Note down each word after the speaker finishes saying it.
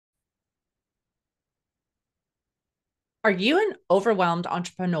Are you an overwhelmed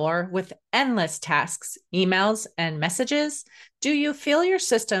entrepreneur with endless tasks, emails, and messages? Do you feel your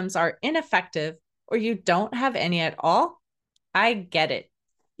systems are ineffective or you don't have any at all? I get it.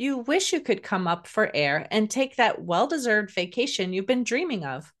 You wish you could come up for air and take that well deserved vacation you've been dreaming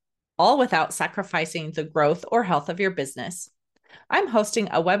of, all without sacrificing the growth or health of your business. I'm hosting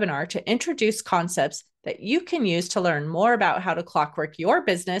a webinar to introduce concepts that you can use to learn more about how to clockwork your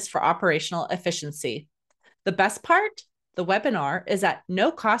business for operational efficiency. The best part? The webinar is at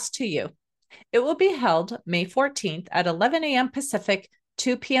no cost to you. It will be held May 14th at 11 a.m. Pacific,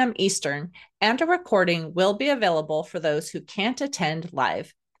 2 p.m. Eastern, and a recording will be available for those who can't attend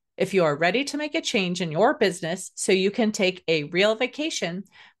live. If you are ready to make a change in your business so you can take a real vacation,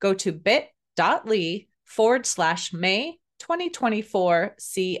 go to bit.ly/May 2024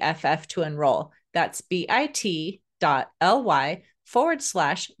 CFF to enroll. That's bit.ly/May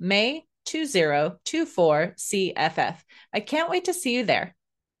 2024 CFF. I can't wait to see you there.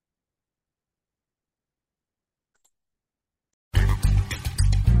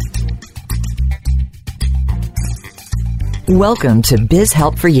 Welcome to Biz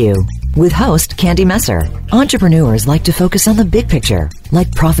Help for You with host Candy Messer. Entrepreneurs like to focus on the big picture,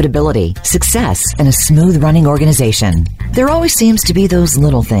 like profitability, success, and a smooth running organization. There always seems to be those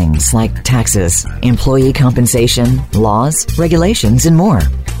little things like taxes, employee compensation, laws, regulations, and more.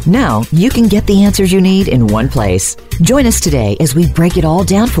 Now you can get the answers you need in one place. Join us today as we break it all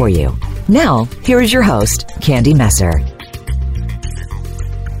down for you. Now, here is your host, Candy Messer.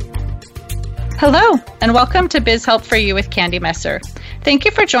 Hello, and welcome to Biz Help for You with Candy Messer. Thank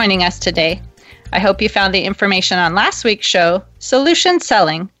you for joining us today. I hope you found the information on last week's show, Solution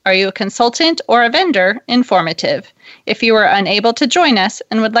Selling, Are You a Consultant or a Vendor? Informative. If you were unable to join us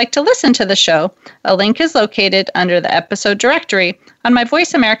and would like to listen to the show, a link is located under the episode directory on my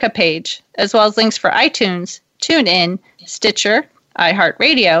Voice America page, as well as links for iTunes, TuneIn, Stitcher,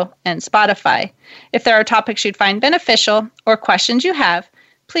 iHeartRadio, and Spotify. If there are topics you'd find beneficial or questions you have,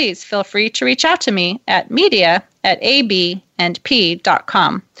 please feel free to reach out to me at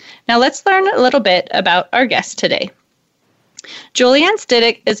media@abandp.com. Now let's learn a little bit about our guest today. Julianne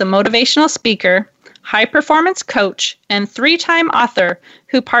Stidic is a motivational speaker, high-performance coach, and 3-time author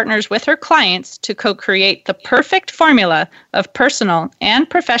who partners with her clients to co-create the perfect formula of personal and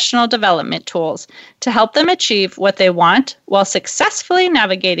professional development tools to help them achieve what they want while successfully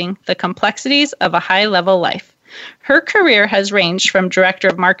navigating the complexities of a high-level life. Her career has ranged from director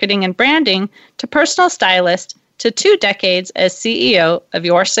of marketing and branding to personal stylist to 2 decades as CEO of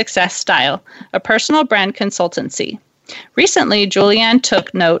Your Success Style, a personal brand consultancy. Recently, Julianne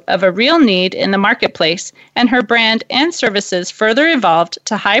took note of a real need in the marketplace, and her brand and services further evolved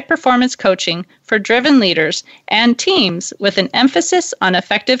to high-performance coaching for driven leaders and teams with an emphasis on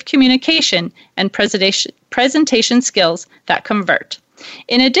effective communication and presentation skills that convert.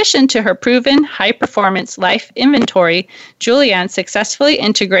 In addition to her proven high-performance life inventory, Julianne successfully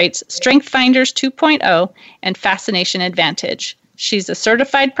integrates StrengthsFinders 2.0 and Fascination Advantage. She's a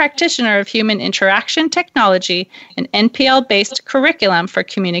certified practitioner of human interaction technology and NPL-based curriculum for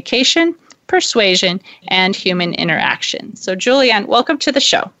communication, persuasion, and human interaction. So, Julianne, welcome to the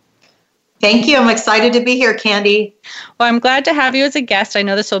show. Thank you. I'm excited to be here, Candy. Well, I'm glad to have you as a guest. I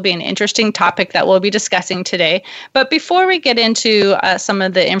know this will be an interesting topic that we'll be discussing today. But before we get into some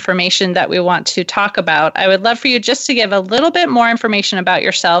of the information that we want to talk about, I would love for you just to give a little bit more information about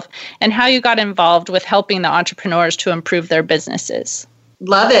yourself and how you got involved with helping the entrepreneurs to improve their businesses.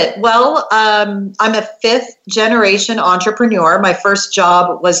 Love it. Well, I'm a 5th-generation entrepreneur. My first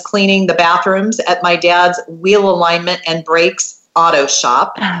job was cleaning the bathrooms at my dad's wheel alignment and brakes auto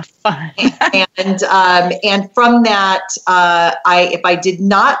shop. Oh, fun. and from that, if I did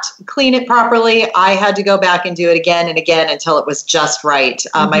not clean it properly, I had to go back and do it again and again until it was just right.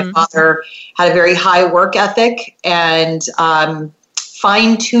 My father had a very high work ethic, and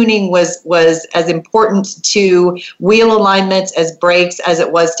fine tuning was as important to wheel alignments as brakes as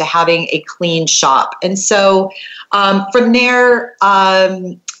it was to having a clean shop. And so from there,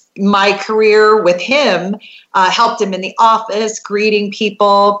 my career with him helped him in the office, greeting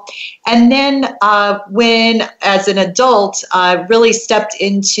people. And then when, as an adult, I really stepped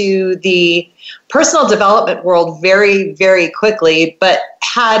into the personal development world very, very quickly, but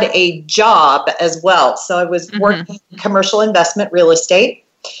had a job as well. So I was working in commercial investment real estate.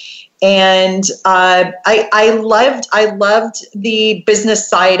 And I loved the business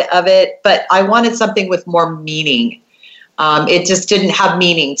side of it, but I wanted something with more meaning. It just didn't have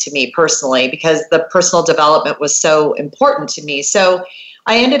meaning to me personally because the personal development was so important to me. So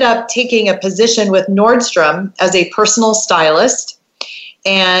I ended up taking a position with Nordstrom as a personal stylist.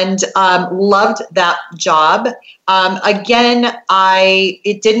 and loved that job. Again,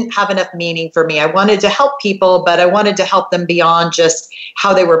 it didn't have enough meaning for me. I wanted to help people, but I wanted to help them beyond just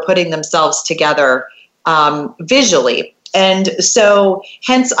how they were putting themselves together visually. And so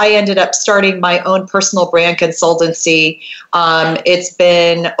hence I ended up starting my own personal brand consultancy. It's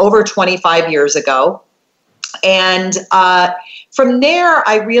been over 25 years ago. And from there,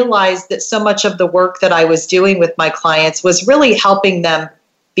 I realized that so much of the work that I was doing with my clients was really helping them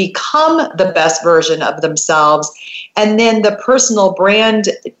become the best version of themselves. And then the personal brand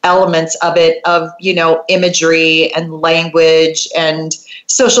elements of it, of, imagery and language and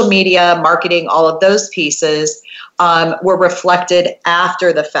social media, marketing, all of those pieces were reflected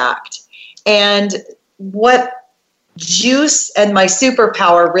after the fact. And what Juice and my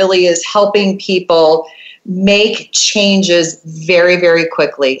superpower really is helping people make changes very, very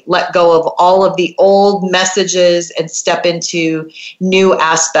quickly, let go of all of the old messages and step into new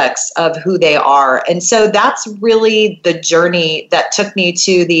aspects of who they are. And so that's really the journey that took me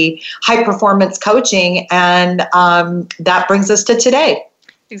to the high performance coaching. And that brings us to today.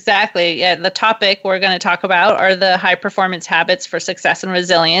 Exactly. Yeah. The topic we're going to talk about are the high performance habits for success and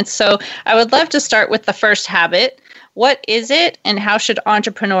resilience. So I would love to start with the first habit. What is it, and how should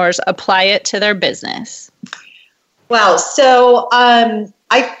entrepreneurs apply it to their business? Wow. So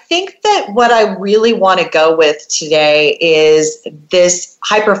I think that what I really want to go with today is this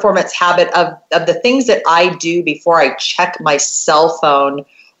high performance habit of the things that I do before I check my cell phone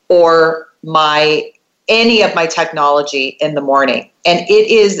or any of my technology in the morning. And it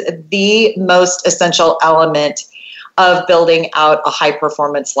is the most essential element of building out a high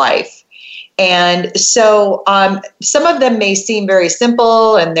performance life. And so some of them may seem very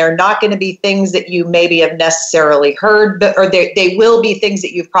simple, and they're not going to be things that you maybe have necessarily heard, or they will be things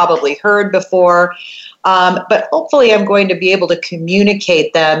that you've probably heard before. But hopefully I'm going to be able to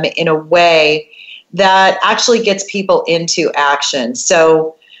communicate them in a way that actually gets people into action.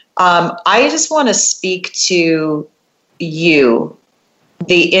 So I just want to speak to you,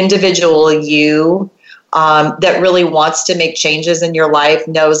 the individual you, that really wants to make changes in your life,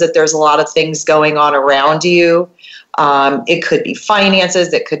 knows that there's a lot of things going on around you. It could be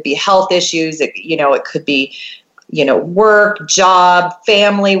finances, it could be health issues, it could be, work, job,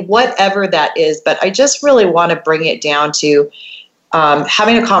 family, whatever that is. But I just really want to bring it down to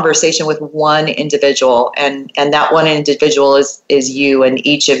having a conversation with one individual, and that one individual is you and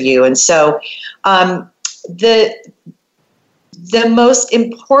each of you. And so the most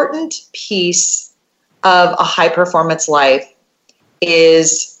important piece of a high performance life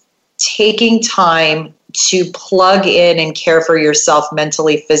is taking time to plug in and care for yourself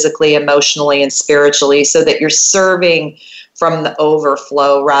mentally, physically, emotionally, and spiritually, so that you're serving from the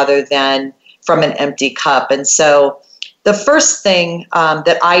overflow rather than from an empty cup. And so the first thing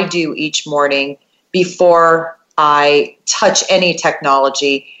that I do each morning before I touch any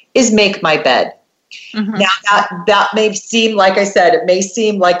technology is make my bed. Mm-hmm. Now that may seem, like I said, it may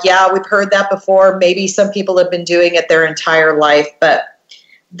seem like, yeah, we've heard that before. Maybe some people have been doing it their entire life, but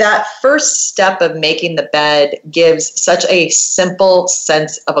that first step of making the bed gives such a simple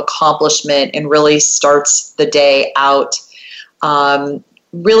sense of accomplishment and really starts the day out,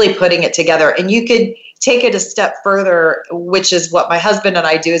 really putting it together. And you could take it a step further, which is what my husband and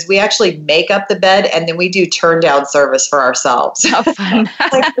I do, is we actually make up the bed and then we do turn down service for ourselves. How fun.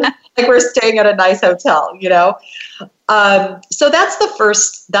 like we're staying at a nice hotel, So that's the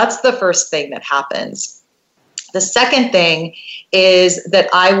first thing that happens. The second thing is that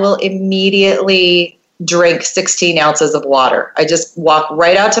I will immediately drink 16 ounces of water. I just walk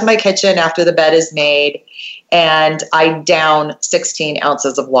right out to my kitchen after the bed is made, and I down 16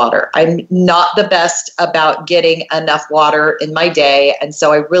 ounces of water. I'm not the best about getting enough water in my day, and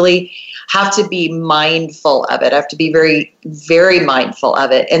so I really have to be mindful of it. I have to be very, very mindful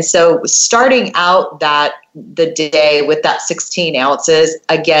of it. And so starting out the day with that 16 ounces,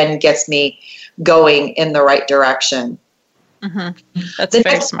 again, gets me going in the right direction. Mm-hmm. That's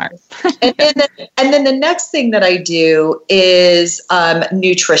very smart. and then the next thing that I do is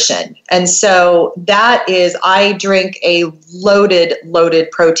nutrition. And so that is, I drink a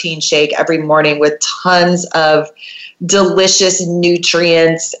loaded protein shake every morning with tons of delicious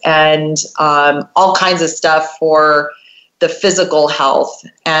nutrients and all kinds of stuff for the physical health.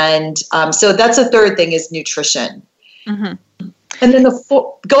 And so that's the third thing, is nutrition. Mm-hmm. And then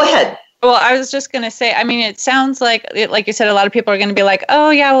go ahead. Well, I was just going to say, I mean, it sounds like you said, a lot of people are going to be like, oh,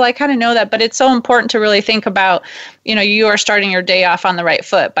 yeah, well, I kind of know that. But it's so important to really think about, you are starting your day off on the right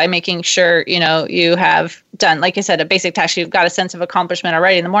foot by making sure, you have done, like you said, a basic task. You've got a sense of accomplishment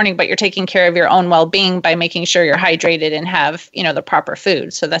already in the morning, but you're taking care of your own well-being by making sure you're hydrated and have, the proper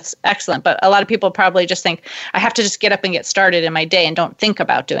food. So that's excellent. But a lot of people probably just think, I have to just get up and get started in my day and don't think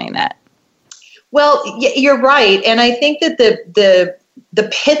about doing that. Well, you're right. And I think that the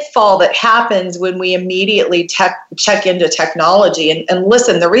pitfall that happens when we immediately check into technology, and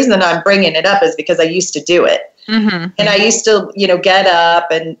listen, the reason that I'm bringing it up is because I used to do it. Mm-hmm. And I used to, get up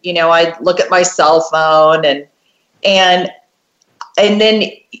and, I'd look at my cell phone and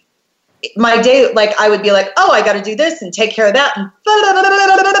then my day, like I would be like, oh, I got to do this and take care of that. And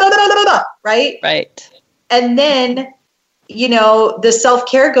right. Right. And then, the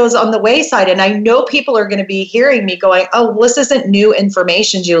self-care goes on the wayside. And I know people are going to be hearing me going, oh, well, this isn't new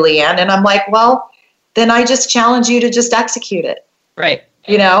information, Julianne. And I'm like, well, then I just challenge you to just execute it. Right.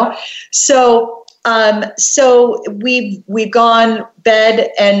 So we've gone bed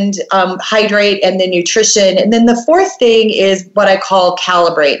and hydrate and then nutrition. And then the fourth thing is what I call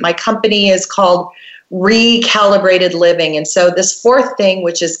calibrate. My company is called Recalibrated Living. And so this fourth thing,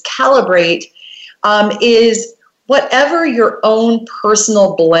 which is calibrate, is whatever your own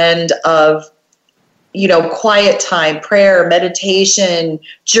personal blend of, quiet time, prayer, meditation,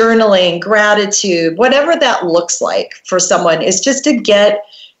 journaling, gratitude, whatever that looks like for someone, is just to get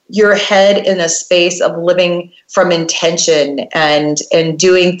your head in a space of living from intention and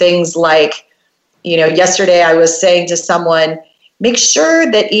doing things like, yesterday I was saying to someone, make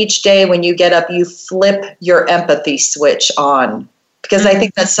sure that each day when you get up, you flip your empathy switch on. Because I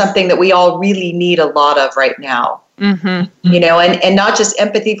think that's something that we all really need a lot of right now, and not just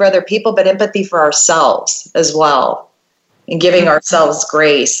empathy for other people, but empathy for ourselves as well, and giving ourselves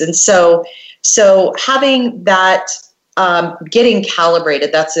grace. And so having that, getting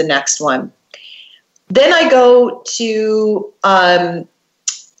calibrated, that's the next one. Then I go to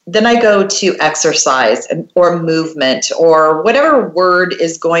exercise or movement or whatever word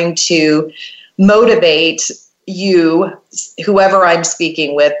is going to motivate you, whoever I'm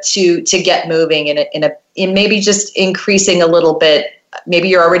speaking with, to get moving in maybe just increasing a little bit. Maybe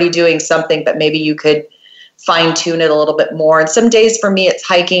you're already doing something, but maybe you could fine tune it a little bit more. And some days for me, it's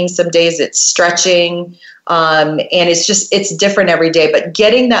hiking. Some days it's stretching. And it's different every day, but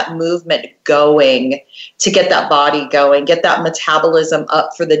getting that movement going to get that body going, get that metabolism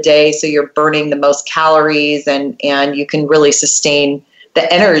up for the day. So you're burning the most calories and you can really sustain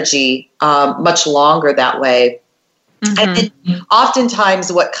the energy much longer that way. Mm-hmm. And then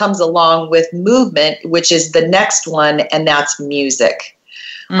oftentimes what comes along with movement, which is the next one, and that's music.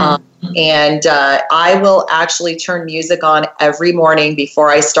 And I will actually turn music on every morning before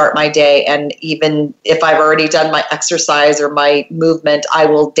I start my day. And even if I've already done my exercise or my movement, I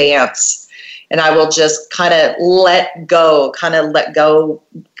will dance. And I will just kind of let go,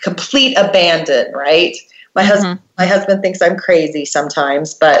 complete abandon, right? My husband thinks I'm crazy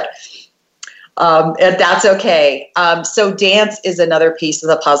sometimes, but that's okay. So dance is another piece of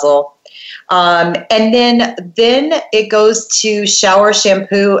the puzzle. And then it goes to shower,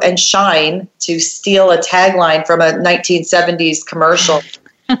 shampoo, and shine, to steal a tagline from a 1970s commercial.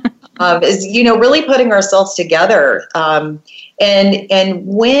 Is, really putting ourselves together. And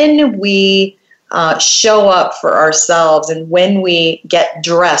when we show up for ourselves and when we get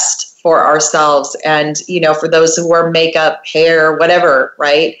dressed for ourselves and, for those who wear makeup, hair, whatever,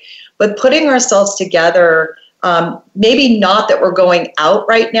 right? But putting ourselves together, maybe not that we're going out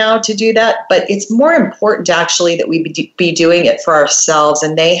right now to do that, but it's more important actually that we be doing it for ourselves.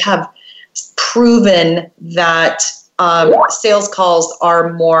 And they have proven that sales calls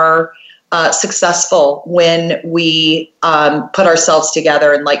are more successful when we put ourselves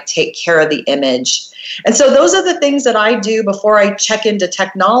together and take care of the image. And so those are the things that I do before I check into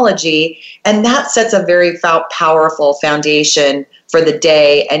technology. And that sets a very powerful foundation for the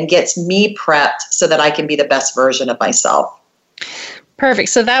day and gets me prepped so that I can be the best version of myself. Perfect.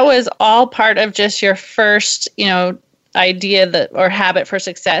 So that was all part of just your first, idea or habit for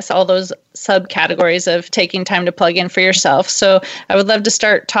success, all those subcategories of taking time to plug in for yourself. So I would love to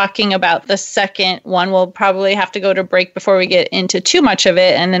start talking about the second one. We'll probably have to go to break before we get into too much of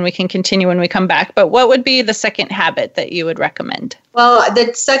it, and then we can continue when we come back. But what would be the second habit that you would recommend? Well,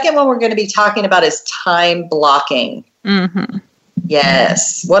 the second one we're going to be talking about is time blocking. Mm-hmm.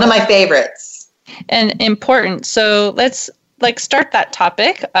 Yes. One of my favorites. And important. So let's start that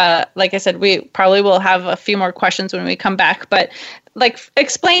topic. Like I said, we probably will have a few more questions when we come back, but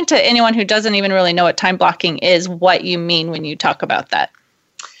explain to anyone who doesn't even really know what time blocking is, what you mean when you talk about that.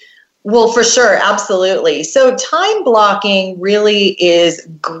 Well, for sure. Absolutely. So time blocking really is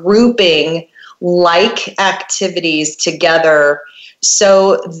grouping like activities together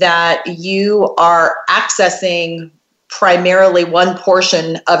so that you are accessing primarily one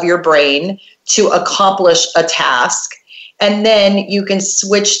portion of your brain to accomplish a task. And then you can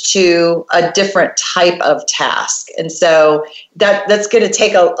switch to a different type of task. And so that's going to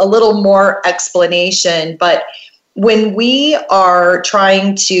take a little more explanation. But when we are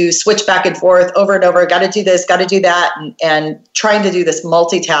trying to switch back and forth over and over, got to do this, got to do that, and trying to do this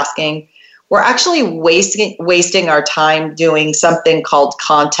multitasking, we're actually wasting our time doing something called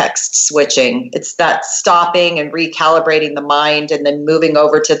context switching. It's that stopping and recalibrating the mind and then moving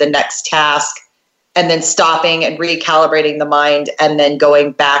over to the next task, and then stopping and recalibrating the mind and then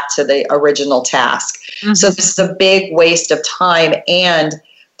going back to the original task. Mm-hmm. So this is a big waste of time, and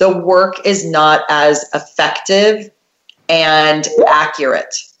the work is not as effective and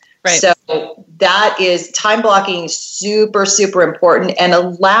accurate. Right. So that is time blocking, super, super important, and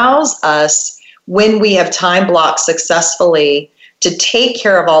allows us, when we have time blocked successfully, to take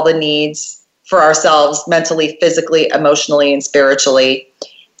care of all the needs for ourselves mentally, physically, emotionally, and spiritually,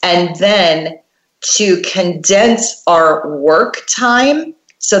 and then to condense our work time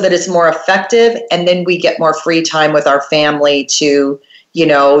so that it's more effective, and then we get more free time with our family to,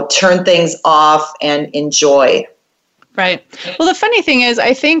 turn things off and enjoy. Right. Well, the funny thing is,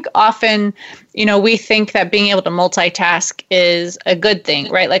 I think often, we think that being able to multitask is a good thing,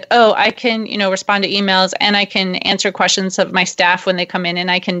 right? Like, oh, I can, respond to emails and I can answer questions of my staff when they come in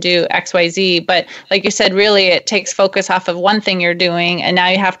and I can do X, Y, Z. But like you said, really, it takes focus off of one thing you're doing. And now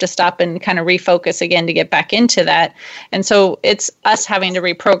you have to stop and kind of refocus again to get back into that. And so it's us having to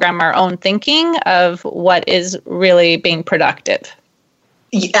reprogram our own thinking of what is really being productive.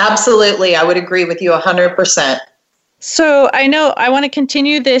 Absolutely. I would agree with you 100%. So I know I want to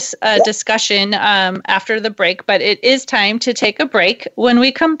continue this discussion after the break, but it is time to take a break. When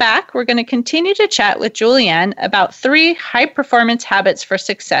we come back, we're going to continue to chat with Julianne about 3 high-performance habits for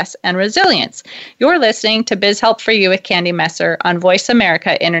success and resilience. You're listening to Biz Help for You with Candy Messer on Voice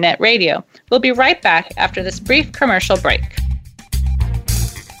America Internet Radio. We'll be right back after this brief commercial break.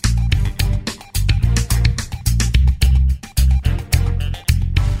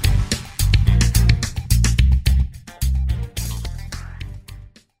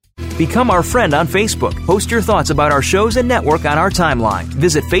 Become our friend on Facebook. Post your thoughts about our shows and network on our timeline.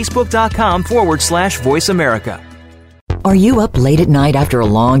 Visit facebook.com/Voice America. Are you up late at night after a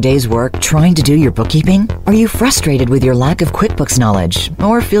long day's work trying to do your bookkeeping? Are you frustrated with your lack of QuickBooks knowledge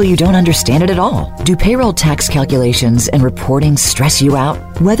or feel you don't understand it at all? Do payroll tax calculations and reporting stress you out?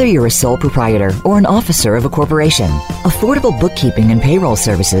 Whether you're a sole proprietor or an officer of a corporation, Affordable Bookkeeping and Payroll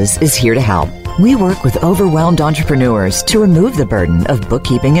Services is here to help. We work with overwhelmed entrepreneurs to remove the burden of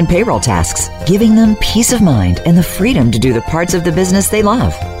bookkeeping and payroll tasks, giving them peace of mind and the freedom to do the parts of the business they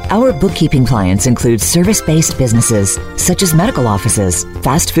love. Our bookkeeping clients include service-based businesses such as medical offices,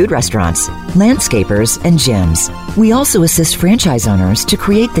 fast food restaurants, landscapers, and gyms. We also assist franchise owners to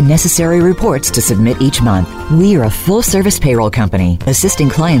create the necessary reports to submit each month. We are a full-service payroll company, assisting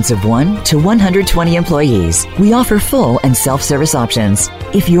clients of 1 to 120 employees. We offer full and self-service options.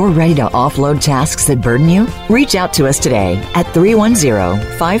 If you're ready to offload tasks that burden you, reach out to us today at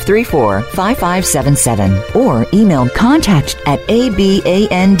 310-534-5577 or email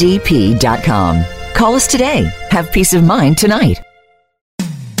contact@abandp.com. Call us today. Have peace of mind tonight.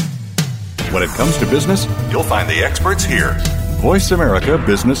 When it comes to business, you'll find the experts here. Voice America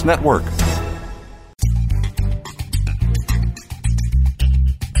Business Network.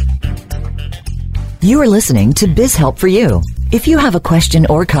 You are listening to Biz Help for You. If you have a question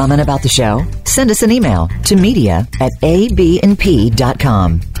or comment about the show, send us an email to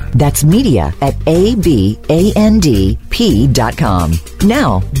media@abandp.com. That's media@abandp.com.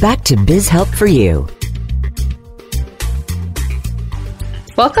 Now, back to Biz Help for You.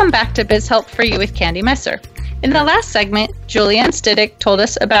 Welcome back to Biz Help for You with Candy Messer. In the last segment, Julianne Stidick told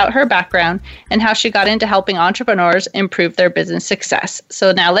us about her background and how she got into helping entrepreneurs improve their business success.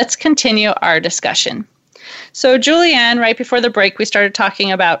 So now let's continue our discussion. So Julianne, right before the break, we started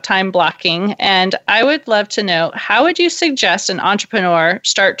talking about time blocking, and I would love to know, how would you suggest an entrepreneur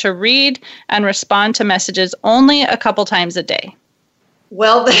start to read and respond to messages only a couple times a day?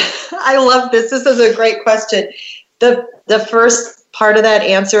 Well, I love this. This is a great question. The first part of that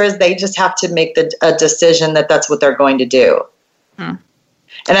answer is they just have to make a decision that that's what they're going to do. And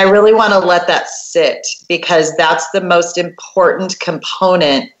I really want to let that sit, because that's the most important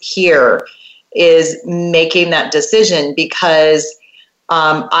component here, is making that decision. Because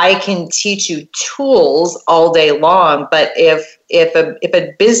I can teach you tools all day long, but if if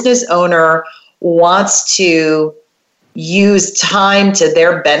a business owner wants to use time to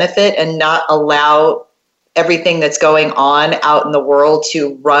their benefit and not allow everything that's going on out in the world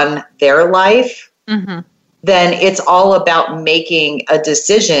to run their life, then it's all about making a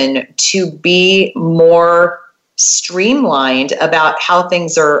decision to be more streamlined about how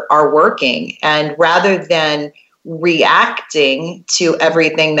things are working. And rather than reacting to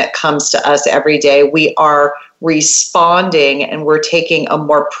everything that comes to us every day, we are responding and we're taking a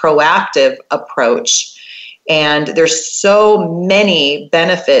more proactive approach. And there's so many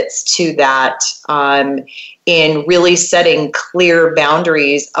benefits to that in really setting clear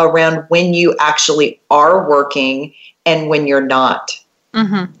boundaries around when you actually are working and when you're not.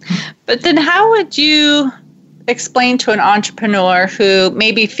 But then how would you explain to an entrepreneur who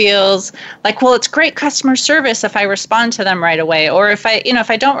maybe feels like, well, it's great customer service if I respond to them right away, or if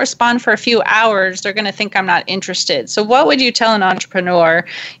I don't respond for a few hours, they're going to think I'm not interested. So what would you tell an entrepreneur,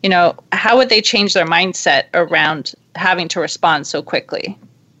 how would they change their mindset around having to respond so quickly?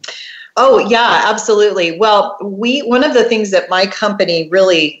 Oh, yeah, absolutely. Well, one of the things that my company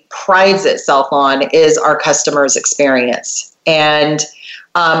really prides itself on is our customers' experience. And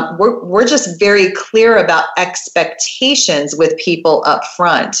we're just very clear about expectations with people up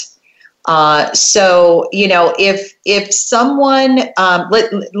front. So, if someone,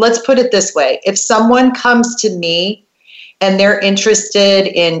 let's put it this way, if someone comes to me and they're interested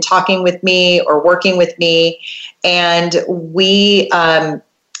in talking with me or working with me, and we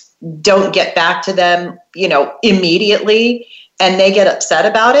don't get back to them, immediately, and they get upset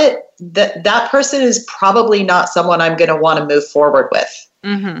about it, that person is probably not someone I'm going to want to move forward with.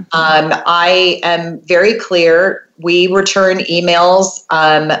 I am very clear. We return emails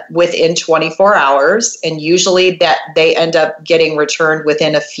within 24 hours, and usually that they end up getting returned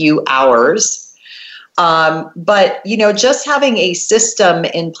within a few hours. But just having a system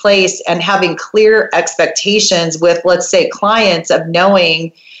in place and having clear expectations with, let's say, clients of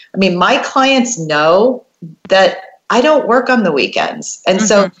knowing, my clients know that I don't work on the weekends. And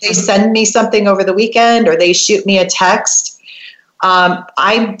so if they send me something over the weekend or they shoot me a text,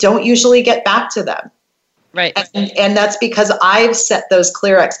 I don't usually get back to them. Right. And that's because I've set those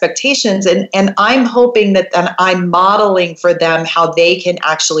clear expectations, and I'm hoping that then I'm modeling for them how they can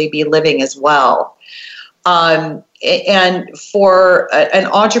actually be living as well. And for an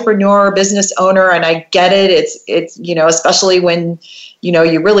entrepreneur, business owner, and I get it, it's especially when,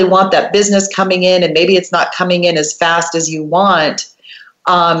 you really want that business coming in and maybe it's not coming in as fast as you want.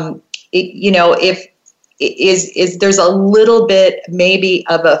 If there's a little bit maybe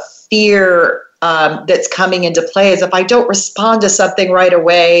of a fear that's coming into play, is if I don't respond to something right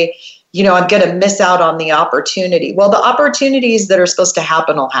away, I'm going to miss out on the opportunity. Well, the opportunities that are supposed to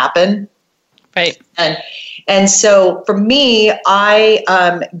happen will happen. Right. And so for me,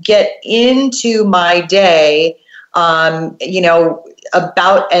 I get into my day,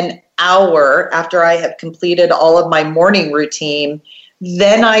 about an hour after I have completed all of my morning routine.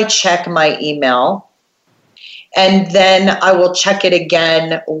 Then I check my email, and then I will check it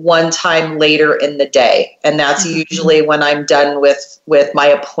again one time later in the day. And that's usually when I'm done with my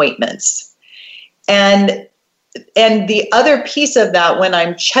appointments. And the other piece of that, when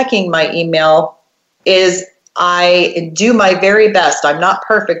I'm checking my email, is I do my very best. I'm not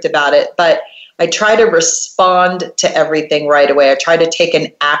perfect about it, but I try to respond to everything right away. I try to take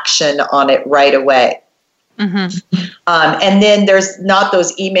an action on it right away. And then there's not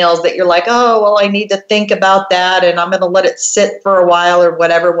those emails that you're like, oh, well, I need to think about that and I'm going to let it sit for a while or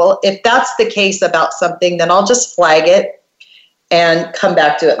whatever. Well, if that's the case about something, then I'll just flag it and come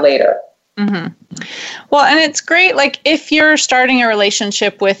back to it later. Well, and it's great. Like if you're starting a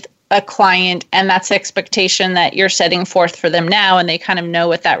relationship with a client and that's the expectation that you're setting forth for them now, and they kind of know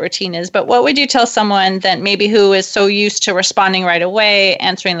what that routine is. But what would you tell someone that maybe who is so used to responding right away,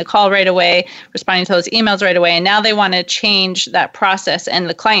 answering the call right away, responding to those emails right away, and now they want to change that process and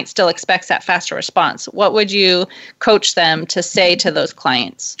the client still expects that faster response? What would you coach them to say to those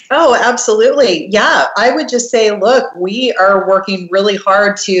clients? Oh, absolutely. Yeah. I would just say, look, we are working really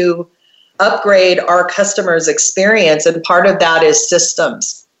hard to upgrade our customers' experience, and part of that is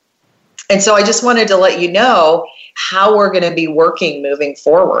systems. And so I just wanted to let you know how we're going to be working moving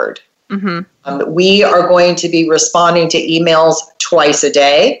forward. We are going to be responding to emails twice a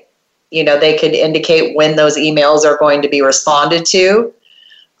day. They could indicate when those emails are going to be responded to.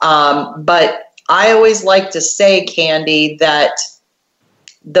 But I always like to say, Candy, that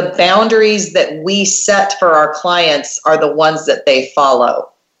the boundaries that we set for our clients are the ones that they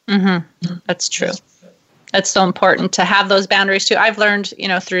follow. That's true. That's so important to have those boundaries too. I've learned,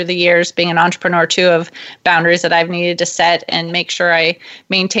 through the years being an entrepreneur too, of boundaries that I've needed to set and make sure I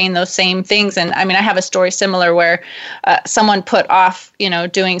maintain those same things. And I mean, I have a story similar where someone put off,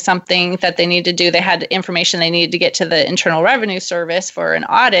 doing something that they needed to do. They had information they needed to get to the Internal Revenue Service for an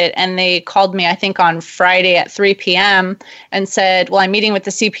audit. And they called me, I think on Friday at 3 p.m. and said, well, I'm meeting with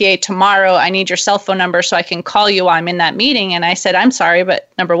the CPA tomorrow. I need your cell phone number so I can call you while I'm in that meeting. And I said, I'm sorry,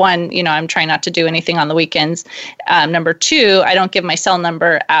 but number one, I'm trying not to do anything on the weekend. Number two, I don't give my cell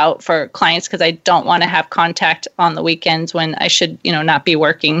number out for clients because I don't want to have contact on the weekends when I should, not be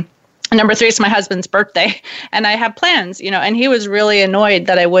working. And number three, it's my husband's birthday and I have plans, and he was really annoyed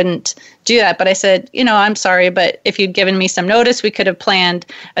that I wouldn't do that. But I said, I'm sorry, but if you'd given me some notice, we could have planned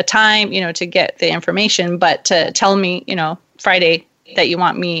a time, to get the information. But to tell me, Friday that you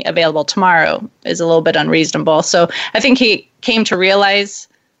want me available tomorrow is a little bit unreasonable. So I think he came to realize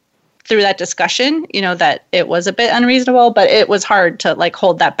through that discussion, that it was a bit unreasonable, but it was hard to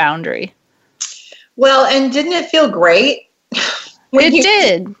hold that boundary. Well, and didn't it feel great? It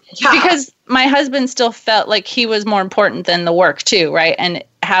did. Yeah. Because my husband still felt like he was more important than the work too, right? And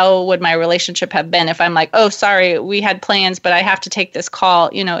how would my relationship have been if I'm like, oh, sorry, we had plans, but I have to take this call.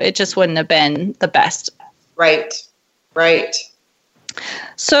 It just wouldn't have been the best. Right.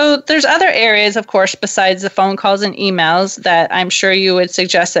 So there's other areas, of course, besides the phone calls and emails that I'm sure you would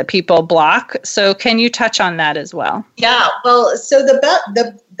suggest that people block. So can you touch on that as well? Yeah, well, so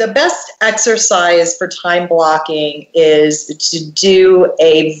the best exercise for time blocking is to do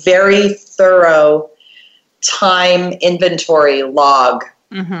a very thorough time inventory log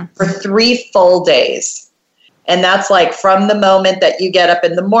for 3 full days. And that's like from the moment that you get up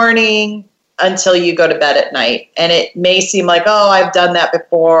in the morning until you go to bed at night. And it may seem like, oh, I've done that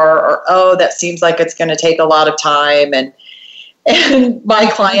before, or, oh, that seems like it's going to take a lot of time. And my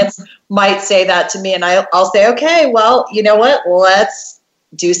clients might say that to me, and I'll say, okay, well, you know what? Let's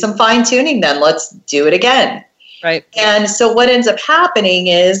do some fine tuning then. Let's do it again. Right. And so what ends up happening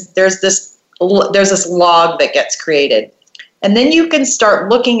is there's this log that gets created. And then you can start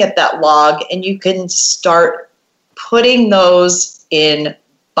looking at that log and you can start putting those in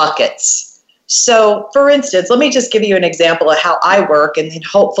buckets. So, for instance, let me just give you an example of how I work, and then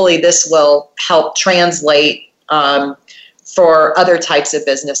hopefully this will help translate for other types of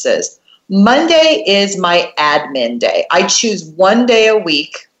businesses. Monday is my admin day. I choose one day a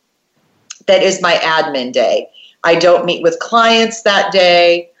week that is my admin day. I don't meet with clients that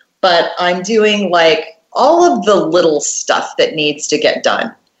day, but I'm doing all of the little stuff that needs to get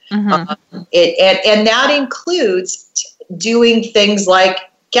done. And that includes doing things like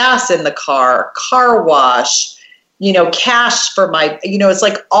gas in the car wash, cash for my, it's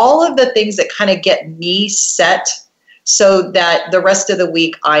like all of the things that kind of get me set so that the rest of the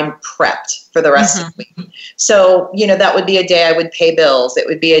week I'm prepped for the rest of the week. So, that would be a day I would pay bills. It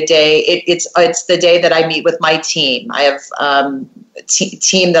would be a day, it's the day that I meet with my team. I have a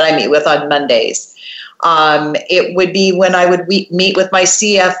team that I meet with on Mondays. It would be when I would meet with my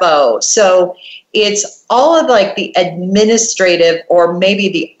CFO. So it's all of the administrative or maybe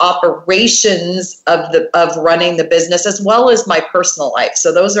the operations of running the business, as well as my personal life.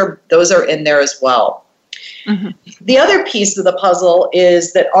 So those are in there as well. The other piece of the puzzle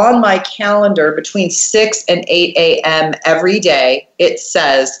is that on my calendar between 6 and 8 a.m. every day, it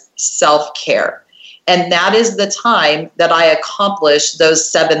says self-care. And that is the time that I accomplish those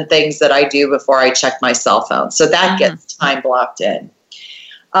 7 things that I do before I check my cell phone. So that gets time blocked in.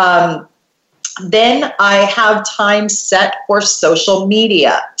 Then I have time set for social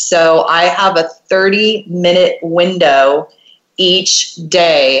media. So I have a 30-minute window each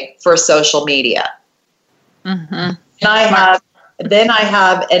day for social media. And then I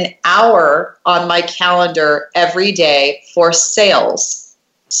have an hour on my calendar every day for sales.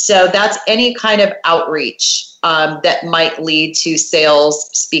 So that's any kind of outreach that might lead to sales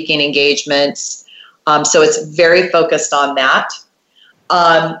speaking engagements. So it's very focused on that.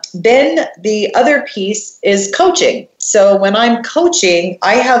 Then the other piece is coaching. So when I'm coaching,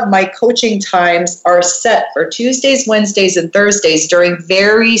 I have my coaching times are set for Tuesdays, Wednesdays, and Thursdays during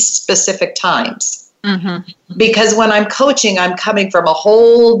very specific times. Because when I'm coaching, I'm coming from a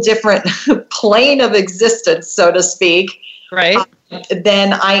whole different plane of existence, so to speak. Right.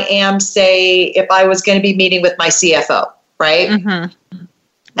 Than I am, say, if I was going to be meeting with my CFO, right?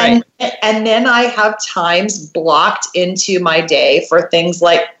 Right. And then I have times blocked into my day for things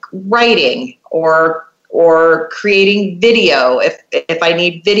like writing or creating video if I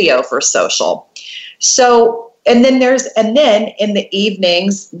need video for social. So and then in the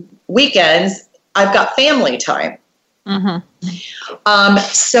evenings, weekends, I've got family time.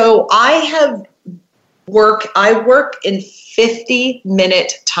 So I have I work in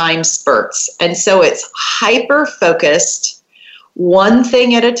 50-minute time spurts. And so it's hyper-focused, one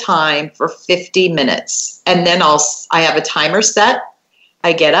thing at a time for 50 minutes. And then I have a timer set.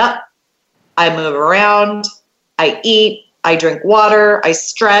 I get up, I move around, I eat, I drink water, I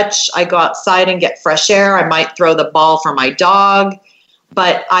stretch, I go outside and get fresh air. I might throw the ball for my dog,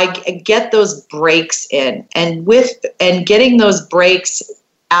 but I get those breaks in. And getting those breaks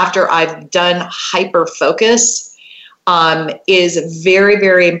after I've done hyper focus is very,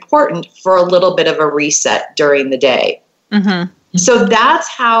 very important for a little bit of a reset during the day. Mm-hmm. So that's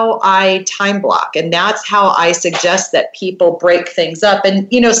how I time block, and that's how I suggest that people break things up. And,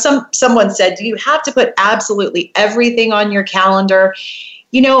 someone said, do you have to put absolutely everything on your calendar?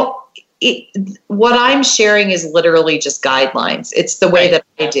 What I'm sharing is literally just guidelines. It's the way that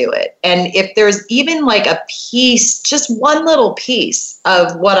I do it. And if there's even like a piece, just one little piece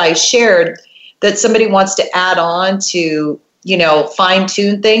of what I shared that somebody wants to add on to, fine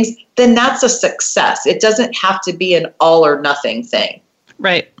tune things, then that's a success. It doesn't have to be an all or nothing thing.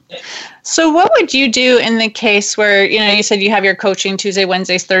 Right. So what would you do in the case where, you said you have your coaching Tuesday,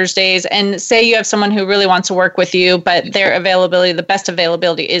 Wednesdays, Thursdays, and say you have someone who really wants to work with you, but their availability, the best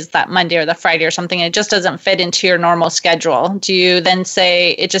availability is that Monday or the Friday or something, and it just doesn't fit into your normal schedule. Do you then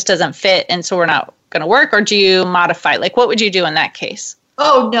say it just doesn't fit and so we're not going to work, or do you modify? Like, what would you do in that case?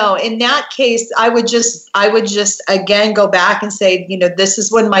 Oh, no. In that case, I would just again go back and say, this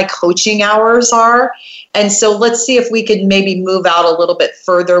is when my coaching hours are. And so let's see if we could maybe move out a little bit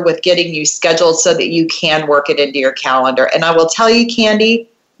further with getting you scheduled so that you can work it into your calendar. And I will tell you, Candy,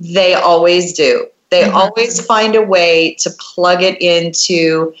 they always do. They always find a way to plug it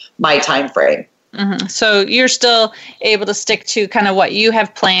into my time frame. Mm-hmm. So you're still able to stick to kind of what you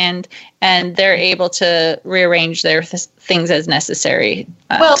have planned, and they're able to rearrange their things as necessary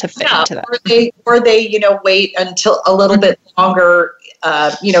to fit into that. Or they wait until a little bit longer,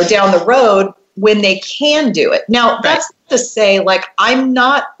 down the road when they can do it. Now, that's not to say, like, I'm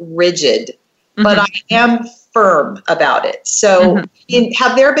not rigid, but I am firm about it. So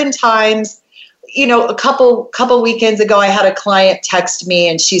have there been times, a couple weekends ago, I had a client text me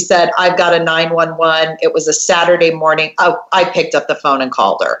and she said, I've got a 911. It was a Saturday morning. I picked up the phone and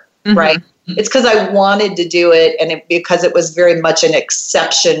called her, right? It's because I wanted to do it and because it was very much an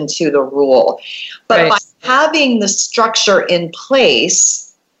exception to the rule. But by having the structure in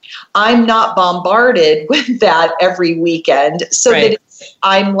place, I'm not bombarded with that every weekend. So that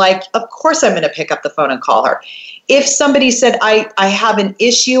I'm like, of course I'm going to pick up the phone and call her. If somebody said, I have an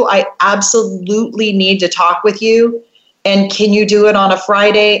issue, I absolutely need to talk with you, and can you do it on a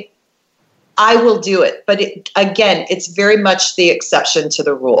Friday? I will do it. But again, it's very much the exception to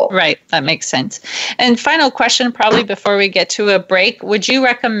the rule. Right. That makes sense. And final question, probably before we get to a break, would you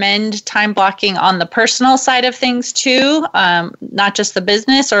recommend time blocking on the personal side of things too, not just the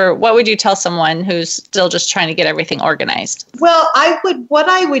business? Or what would you tell someone who's still just trying to get everything organized? Well, what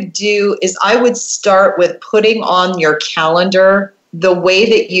I would do is I would start with putting on your calendar the way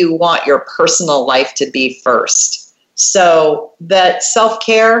that you want your personal life to be first. So that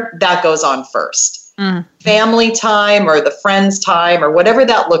self-care, that goes on first. Family time or the friends time or whatever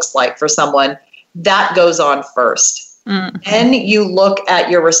that looks like for someone, that goes on first. Then you look at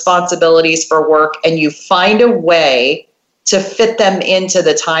your responsibilities for work and you find a way to fit them into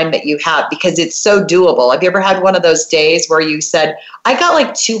the time that you have, because it's so doable. Have you ever had one of those days where you said, I got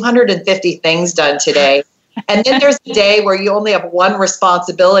like 250 things done today, and then there's a day where you only have one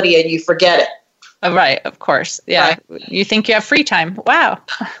responsibility and you forget it? Right, of course. Yeah. Right. You think you have free time. Wow.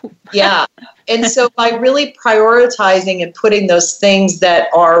 Yeah. And so by really prioritizing and putting those things that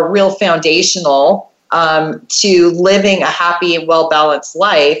are real foundational to living a happy and well-balanced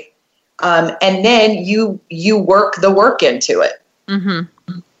life, and then you work the work into it.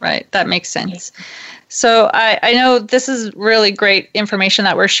 Right. That makes sense. So I know this is really great information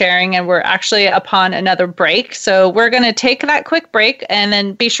that we're sharing, and we're actually upon another break. So we're going to take that quick break and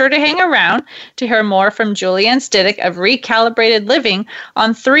then be sure to hang around to hear more from Julianne Stiddick of Recalibrated Living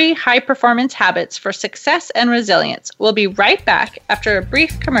on 3 high-performance habits for success and resilience. We'll be right back after a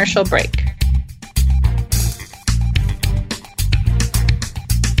brief commercial break.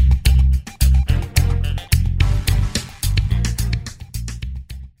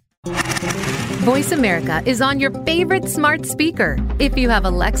 Voice America is on your favorite smart speaker. If you have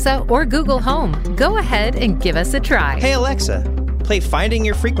Alexa or Google Home, go ahead and give us a try. Hey, Alexa, play Finding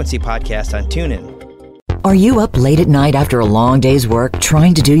Your Frequency podcast on TuneIn. Are you up late at night after a long day's work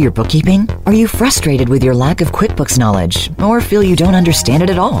trying to do your bookkeeping? Are you frustrated with your lack of QuickBooks knowledge or feel you don't understand it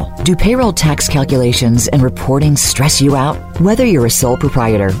at all? Do payroll tax calculations and reporting stress you out? Whether you're a sole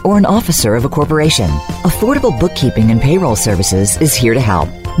proprietor or an officer of a corporation, Affordable Bookkeeping and Payroll Services is here to help.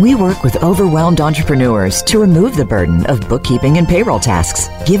 We work with overwhelmed entrepreneurs to remove the burden of bookkeeping and payroll tasks,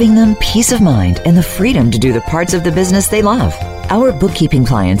 giving them peace of mind and the freedom to do the parts of the business they love. Our bookkeeping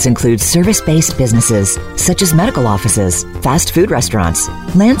clients include service-based businesses such as medical offices, fast food restaurants,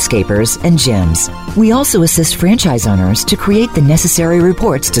 landscapers, and gyms. We also assist franchise owners to create the necessary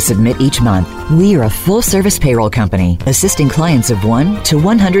reports to submit each month. We are a full-service payroll company, assisting clients of 1 to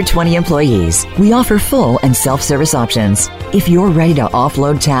 120 employees. We offer full and self-service options. If you're ready to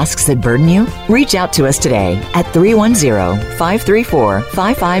offload tasks that burden you, reach out to us today at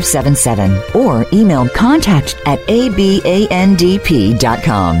 310-534-5577 or email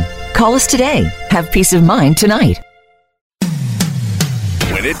contact@abandp.com. Call us today. Have peace of mind tonight.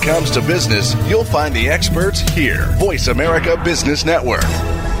 When it comes to business, you'll find the experts here. Voice America Business Network.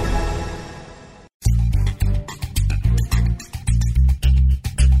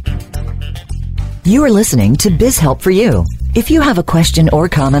 You are listening to Biz Help for You. If you have a question or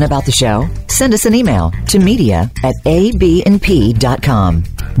comment about the show, send us an email to media@abandp.com.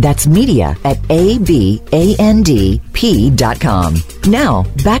 That's media@abandp.com. Now,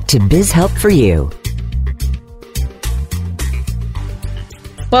 back to Biz Help for You.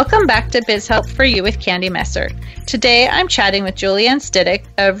 Welcome back to Biz Help for You with Candy Messer. Today, I'm chatting with Julianne Stiddick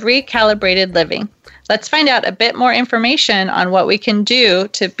of Recalibrated Living. Let's find out a bit more information on what we can do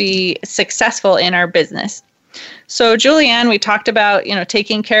to be successful in our business. So, Julianne, we talked about,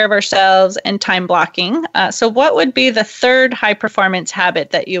 taking care of ourselves and time blocking. So what would be the third high performance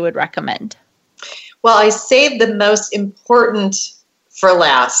habit that you would recommend? Well, I saved the most important for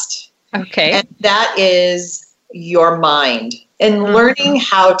last. Okay. And that is your mind and learning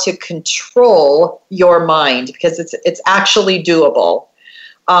how to control your mind, because it's actually doable.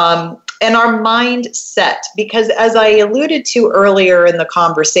 And our mindset, because as I alluded to earlier in the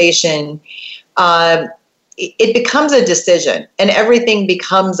conversation, it becomes a decision, and everything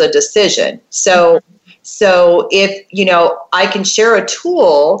becomes a decision. So if, I can share a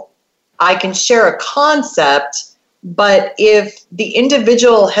tool, I can share a concept, but if the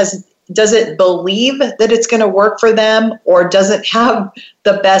individual doesn't believe that it's going to work for them, or doesn't have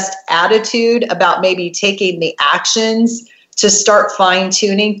the best attitude about maybe taking the actions to start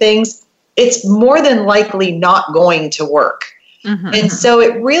fine-tuning things, it's more than likely not going to work. Mm-hmm. And so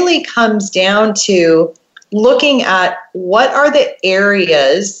it really comes down to looking at what are the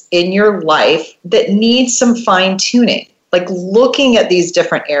areas in your life that need some fine-tuning, like looking at these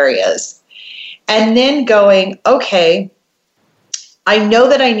different areas and then going, okay, I know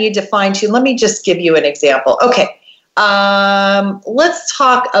that I need to fine-tune. Let me just give you an example. Okay, let's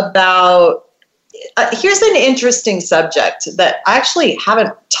talk about, here's an interesting subject that I actually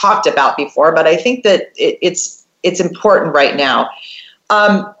haven't talked about before, but I think that it's important right now.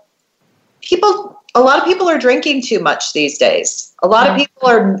 A lot of people are drinking too much these days. A lot of people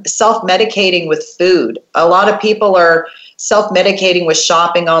are self-medicating with food. A lot of people are self-medicating with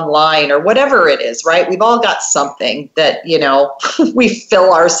shopping online or whatever it is, right? We've all got something that, we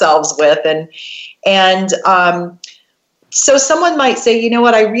fill ourselves with. And so someone might say, you know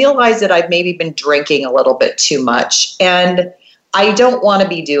what, I realize that I've maybe been drinking a little bit too much, and I don't want to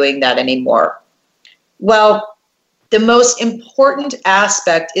be doing that anymore. Well, the most important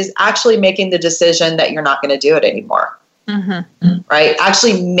aspect is actually making the decision that you're not going to do it anymore, right?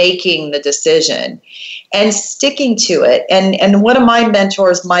 Actually making the decision and sticking to it. And one of my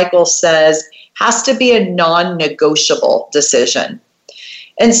mentors, Michael, says, has to be a non-negotiable decision.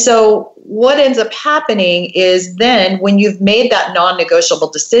 And so what ends up happening is then when you've made that non-negotiable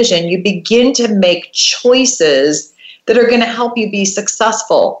decision, you begin to make choices that are going to help you be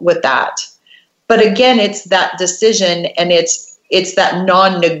successful with that. But again, it's that decision, and it's that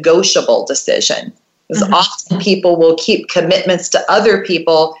non-negotiable decision. Because often people will keep commitments to other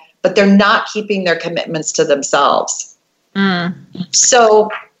people, but they're not keeping their commitments to themselves. So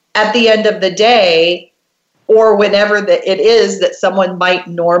at the end of the day, or whenever it is that someone might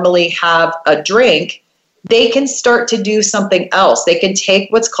normally have a drink, they can start to do something else. They can take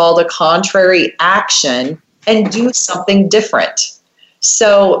what's called a contrary action and do something different.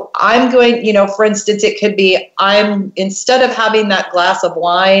 So I'm going, for instance, it could be instead of having that glass of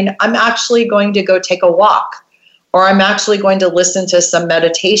wine, I'm actually going to go take a walk, or I'm actually going to listen to some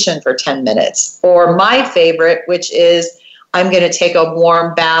meditation for 10 minutes. Or my favorite, which is I'm going to take a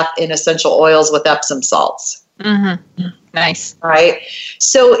warm bath in essential oils with Epsom salts. Nice. Right?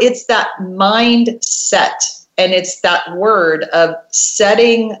 So it's that mindset, and it's that word of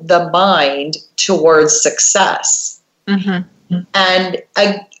setting the mind towards success. Mm-hmm.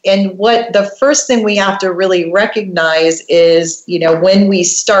 And what the first thing we have to really recognize is, when we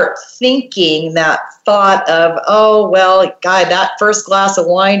start thinking that thought of, oh, well, God, that first glass of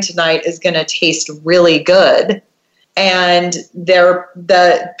wine tonight is going to taste really good. And they're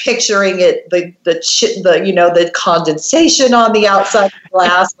picturing it, the condensation on the outside of the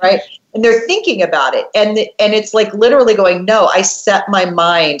glass, right? And they're thinking about it. And it's like literally going, no, I set my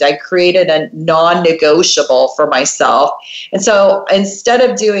mind. I created a non-negotiable for myself. And so instead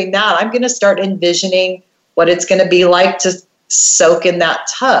of doing that, I'm going to start envisioning what it's going to be like to soak in that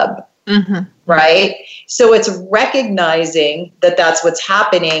tub, right? So it's recognizing that that's what's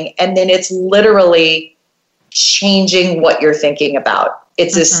happening. And then it's literally changing what you're thinking about.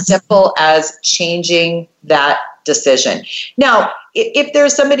 It's as simple as changing that decision. Now, if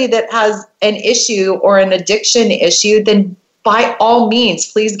there's somebody that has an issue or an addiction issue, then by all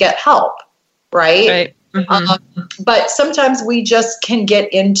means, please get help, right? But sometimes we just can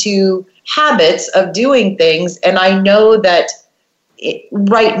get into habits of doing things. And I know that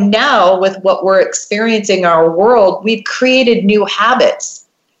right now, with what we're experiencing in our world, we've created new habits.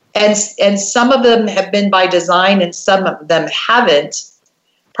 And some of them have been by design and some of them haven't.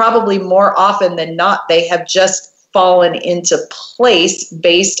 Probably more often than not, they have just fallen into place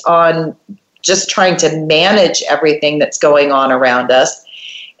based on just trying to manage everything that's going on around us.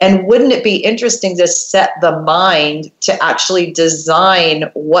 And wouldn't it be interesting to set the mind to actually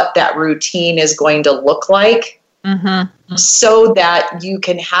design what that routine is going to look like, so that you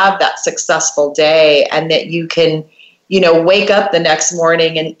can have that successful day and that you can, wake up the next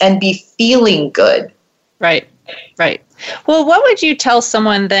morning and be feeling good. Right. Well, what would you tell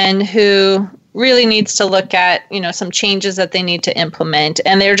someone then who really needs to look at, some changes that they need to implement,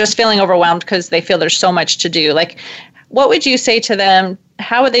 and they're just feeling overwhelmed because they feel there's so much to do? Like, what would you say to them?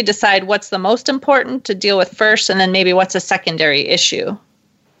 How would they decide what's the most important to deal with first, and then maybe what's a secondary issue?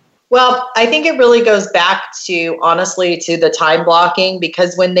 Well, I think it really goes back to, honestly, to the time blocking,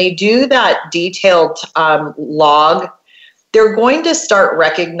 because when they do that detailed log, they're going to start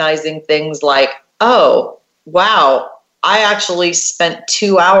recognizing things like, oh, wow, I actually spent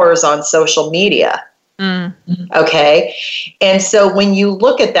 2 hours on social media. Okay. And so when you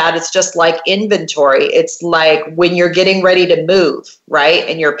look at that, it's just like inventory. It's like when you're getting ready to move, right?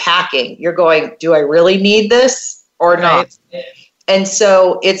 And you're packing, you're going, do I really need this or not? And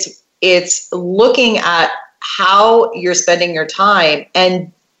so it's looking at how you're spending your time.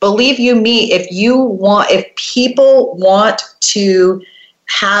 And believe you me, if people want to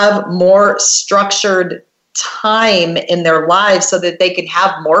have more structured time in their lives so that they can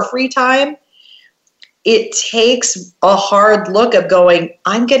have more free time, it takes a hard look of going,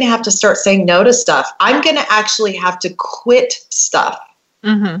 I'm going to have to start saying no to stuff. I'm going to actually have to quit stuff.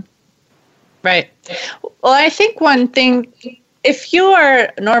 Right. Well, I think one thing, if you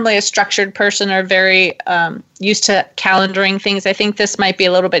are normally a structured person or very used to calendaring things, I think this might be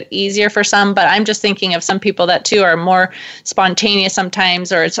a little bit easier for some, but I'm just thinking of some people that too are more spontaneous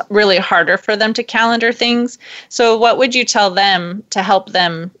sometimes, or it's really harder for them to calendar things. So what would you tell them to help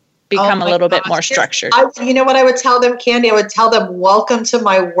them become a little bit more structured? You know what I would tell them, Candy? I would tell them, welcome to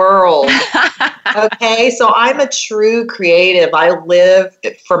my world. Okay, so I'm a true creative. I live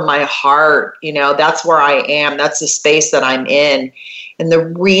from my heart. That's where I am. That's the space that I'm in. And the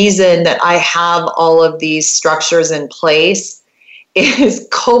reason that I have all of these structures in place is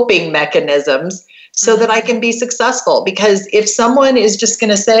coping mechanisms so that I can be successful. Because if someone is just going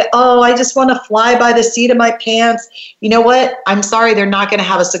to say, oh, I just want to fly by the seat of my pants, you know what? I'm sorry, they're not going to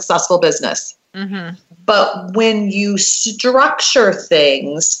have a successful business. But when you structure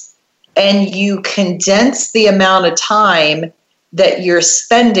things and you condense the amount of time that you're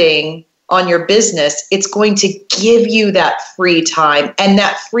spending on your business, it's going to give you that free time. And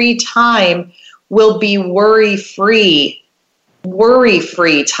that free time will be worry-free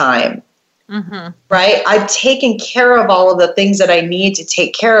time. Right? I've taken care of all of the things that I need to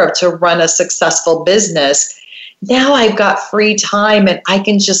take care of to run a successful business. Now I've got free time and I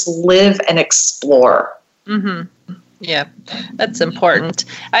can just live and explore. Yeah, that's important.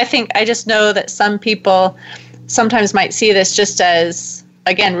 I just know that some people sometimes might see this just as,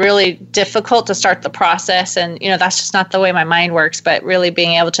 again, really difficult to start the process. And, that's just not the way my mind works, but really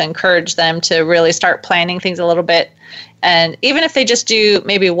being able to encourage them to really start planning things a little bit. And even if they just do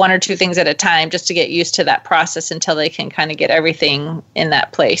maybe one or two things at a time, just to get used to that process until they can kind of get everything in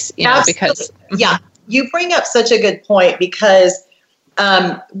that place, because. Yeah, you bring up such a good point, because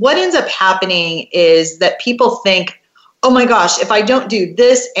what ends up happening is that people think, oh my gosh, if I don't do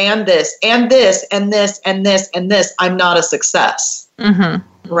this and this and this and this and this and this, I'm not a success.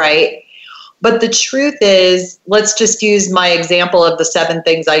 Mm-hmm. Right? But the truth is, let's just use my example of the 7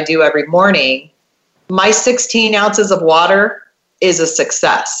 things I do every morning. My 16 ounces of water is a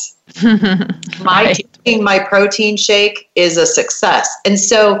success. Taking my protein shake is a success. And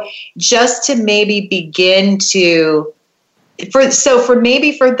so just to maybe begin to, for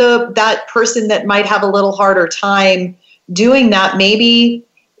that person that might have a little harder time doing that, maybe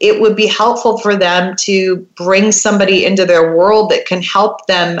it would be helpful for them to bring somebody into their world that can help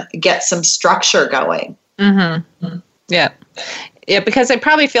them get some structure going. Mm-hmm. Yeah. Yeah, because they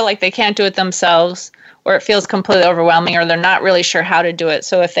probably feel like they can't do it themselves, or it feels completely overwhelming, or they're not really sure how to do it.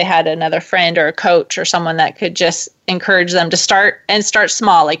 So if they had another friend or a coach or someone that could just encourage them to start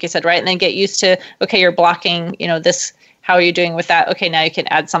small, like you said, right? And then get used to, okay, you're blocking, this. How are you doing with that? Okay, now you can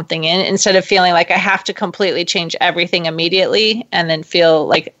add something in, instead of feeling like I have to completely change everything immediately and then feel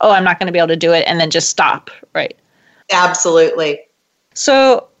like, oh, I'm not going to be able to do it, and then just stop, right? Absolutely.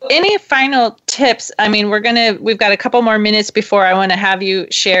 So any final tips? I mean, we've got a couple more minutes before I want to have you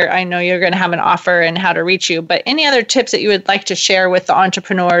share. I know you're going to have an offer and how to reach you, but any other tips that you would like to share with the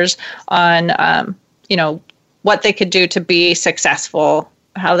entrepreneurs on, what they could do to be successful,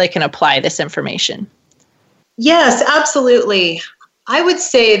 how they can apply this information? Yes, absolutely. I would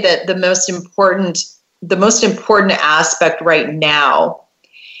say that the most important aspect right now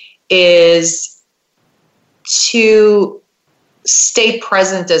is to stay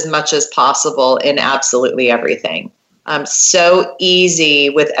present as much as possible in absolutely everything. So easy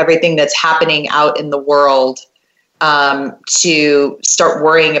with everything that's happening out in the world to start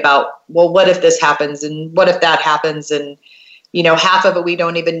worrying about, well, what if this happens and what if that happens, and half of it we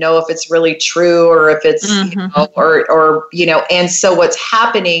don't even know if it's really true or if it's, and so what's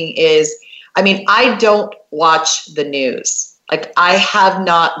happening is, I don't watch the news. Like, I have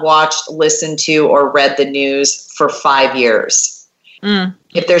not watched, listened to, or read the news for 5 years.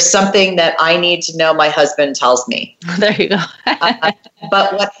 If there's something that I need to know, my husband tells me. There you go.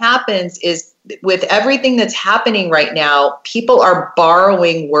 But what happens is, with everything that's happening right now, people are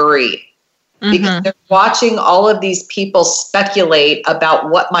borrowing worry. Because they're watching all of these people speculate about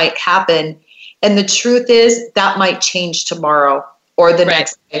what might happen. And the truth is that might change tomorrow or the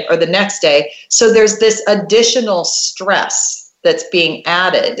next day or the next day. So there's this additional stress that's being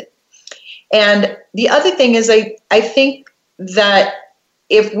added. And the other thing is, I think that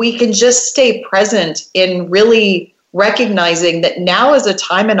if we can just stay present in really recognizing that now is a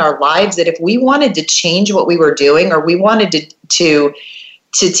time in our lives that if we wanted to change what we were doing, or we wanted to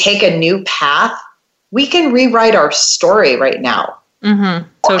take a new path, we can rewrite our story right now.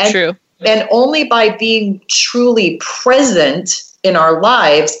 True. And only by being truly present in our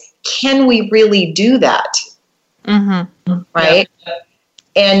lives can we really do that. Right? Yeah.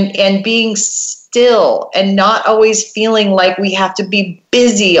 And being still and not always feeling like we have to be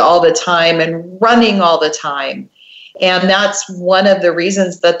busy all the time and running all the time. And that's one of the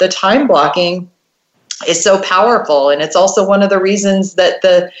reasons that the time blocking is so powerful. And it's also one of the reasons that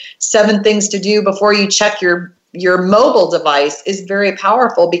the 7 things to do before you check your mobile device is very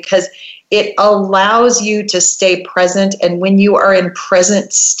powerful, because it allows you to stay present. And when you are in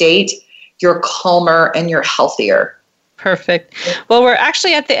present state, you're calmer and you're healthier. Perfect. Well, we're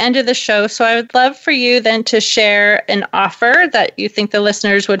actually at the end of the show, so I would love for you then to share an offer that you think the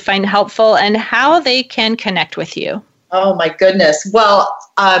listeners would find helpful and how they can connect with you. Oh my goodness. Well,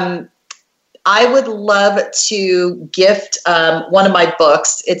 I would love to gift one of my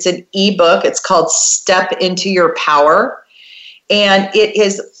books. It's an ebook. It's called Step Into Your Power. And it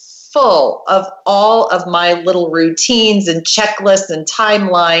is full of all of my little routines and checklists and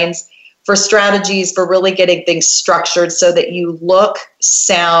timelines for strategies for really getting things structured so that you look,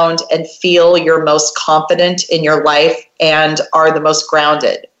 sound, and feel your most confident in your life and are the most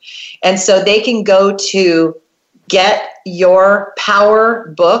grounded. And so they can go to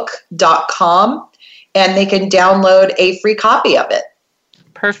getyourpowerbook.com and they can download a free copy of it.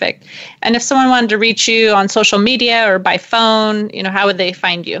 Perfect. And if someone wanted to reach you on social media or by phone, how would they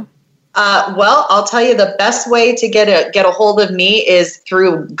find you? Well, I'll tell you, the best way to get a hold of me is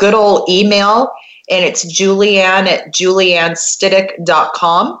through good old email, and it's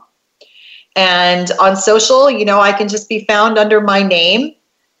Julianne@juliannestidic.com. And on social, I can just be found under my name,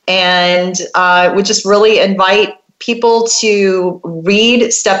 and would just really invite people to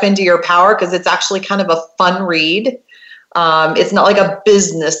read Step Into Your Power, because it's actually kind of a fun read. It's not like a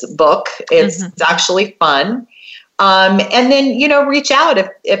business book. It's actually fun. And then, reach out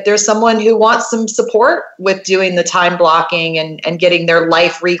if there's someone who wants some support with doing the time blocking and getting their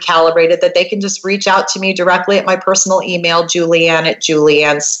life recalibrated, that they can just reach out to me directly at my personal email,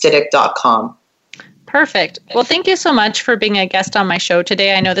 julianne@juliannestidic.com. Perfect. Well, thank you so much for being a guest on my show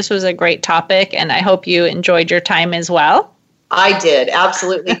today. I know this was a great topic, and I hope you enjoyed your time as well. I did.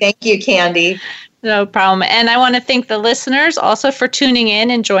 Absolutely. Thank you, Candy. No problem. And I want to thank the listeners also for tuning in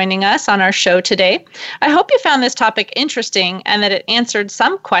and joining us on our show today. I hope you found this topic interesting and that it answered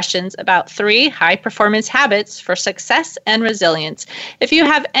some questions about 3 high-performance habits for success and resilience. If you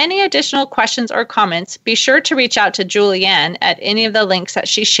have any additional questions or comments, be sure to reach out to Julianne at any of the links that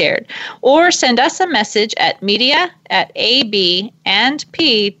she shared, or send us a message at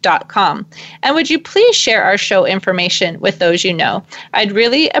media@abandp.com. And would you please share our show information with those you know? I'd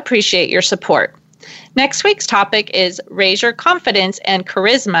really appreciate your support. Next week's topic is Raise Your Confidence and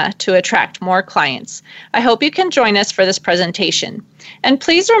Charisma to Attract More Clients. I hope you can join us for this presentation. And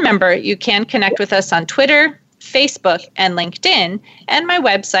please remember, you can connect with us on Twitter, Facebook, and LinkedIn, and my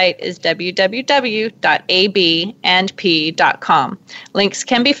website is www.abandp.com. Links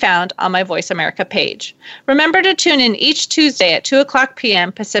can be found on my Voice America page. Remember to tune in each Tuesday at 2 o'clock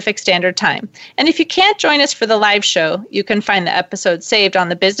p.m. Pacific Standard Time. And if you can't join us for the live show, you can find the episode saved on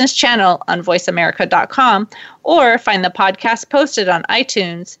the business channel on voiceamerica.com, or find the podcast posted on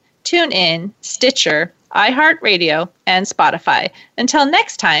iTunes, TuneIn, Stitcher, iHeartRadio, and Spotify. Until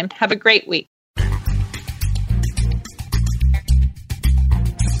next time, have a great week.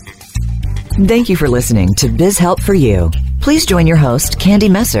 Thank you for listening to Biz Help for You. Please join your host, Candy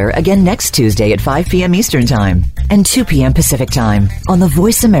Messer, again next Tuesday at 5 p.m. Eastern Time and 2 p.m. Pacific Time on the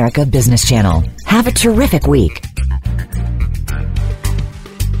Voice America Business Channel. Have a terrific week.